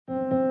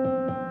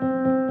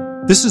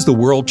This is the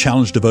World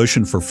Challenge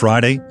Devotion for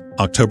Friday,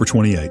 October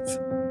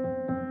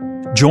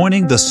 28th.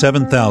 Joining the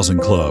 7,000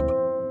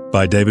 Club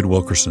by David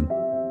Wilkerson.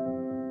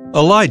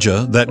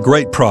 Elijah, that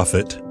great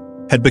prophet,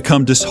 had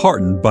become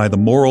disheartened by the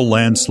moral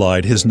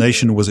landslide his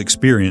nation was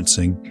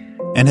experiencing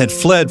and had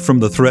fled from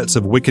the threats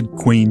of wicked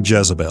Queen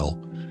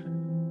Jezebel.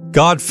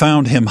 God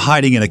found him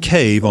hiding in a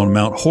cave on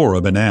Mount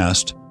Horeb and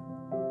asked,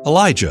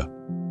 "Elijah,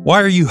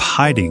 why are you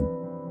hiding?"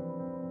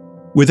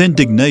 With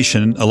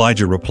indignation,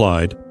 Elijah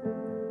replied,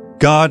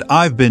 "God,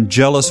 I've been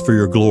jealous for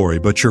your glory,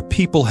 but your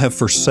people have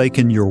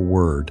forsaken your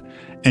word,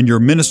 and your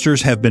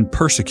ministers have been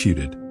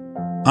persecuted.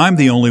 I'm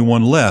the only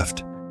one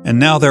left, and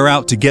now they're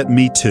out to get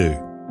me too."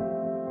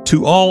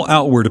 To all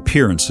outward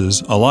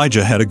appearances,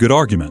 Elijah had a good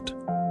argument.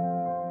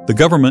 The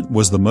government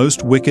was the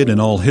most wicked in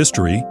all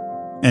history,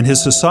 and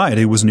his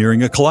society was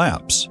nearing a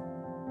collapse.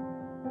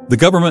 The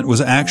government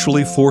was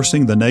actually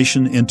forcing the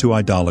nation into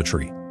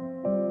idolatry.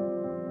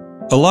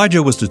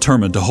 Elijah was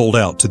determined to hold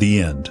out to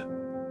the end.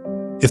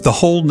 If the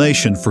whole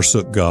nation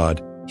forsook God,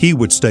 he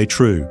would stay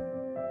true.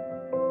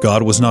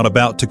 God was not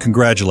about to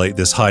congratulate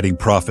this hiding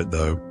prophet,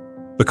 though,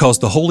 because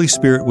the Holy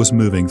Spirit was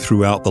moving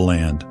throughout the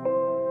land.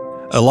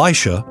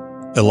 Elisha,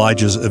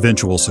 Elijah's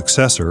eventual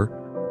successor,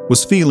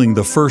 was feeling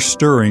the first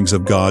stirrings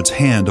of God's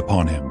hand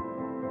upon him.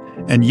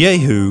 And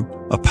Jehu,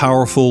 a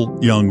powerful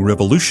young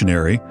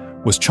revolutionary,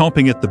 was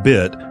chomping at the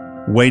bit,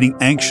 waiting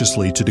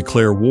anxiously to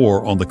declare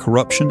war on the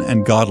corruption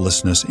and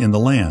godlessness in the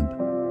land.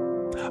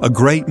 A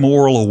great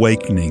moral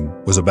awakening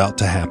was about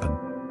to happen.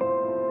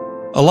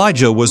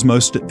 Elijah was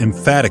most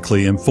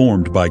emphatically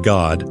informed by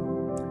God,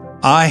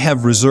 "I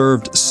have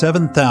reserved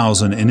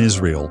 7,000 in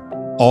Israel,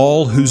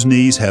 all whose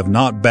knees have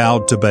not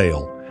bowed to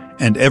Baal,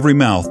 and every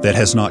mouth that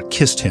has not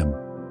kissed him."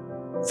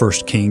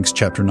 1 Kings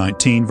chapter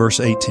 19, verse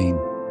 18.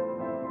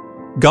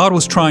 God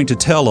was trying to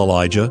tell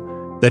Elijah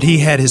that he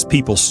had his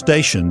people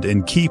stationed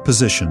in key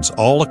positions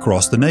all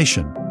across the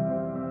nation.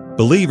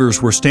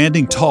 Believers were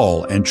standing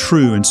tall and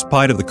true in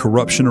spite of the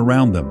corruption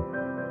around them.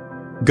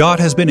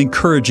 God has been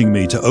encouraging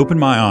me to open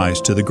my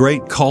eyes to the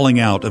great calling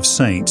out of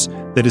saints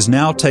that is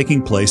now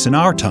taking place in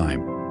our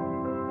time.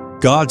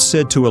 God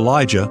said to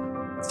Elijah,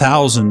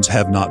 "Thousands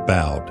have not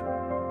bowed."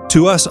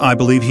 To us, I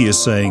believe he is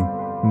saying,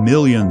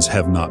 "Millions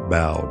have not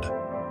bowed."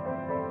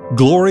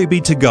 Glory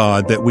be to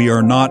God that we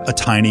are not a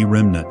tiny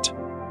remnant.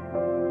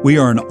 We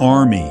are an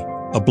army,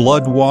 a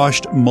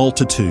blood-washed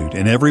multitude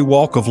in every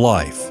walk of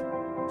life,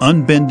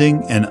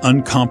 unbending and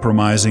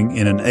uncompromising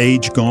in an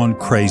age gone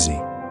crazy.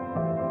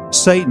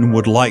 Satan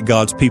would like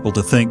God's people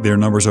to think their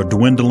numbers are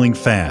dwindling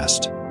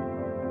fast.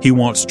 He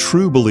wants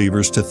true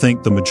believers to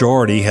think the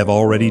majority have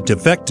already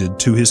defected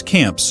to his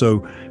camp,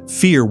 so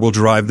fear will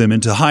drive them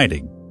into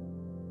hiding.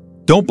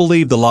 Don't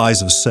believe the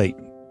lies of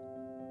Satan.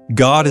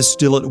 God is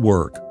still at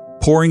work,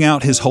 pouring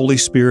out His Holy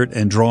Spirit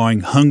and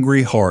drawing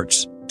hungry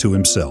hearts to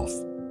Himself.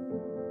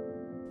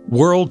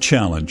 World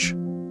Challenge: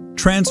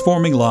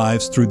 Transforming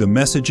lives through the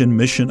message and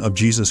mission of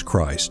Jesus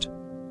Christ.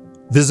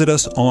 Visit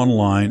us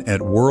online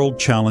at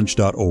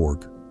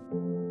worldchallenge.org.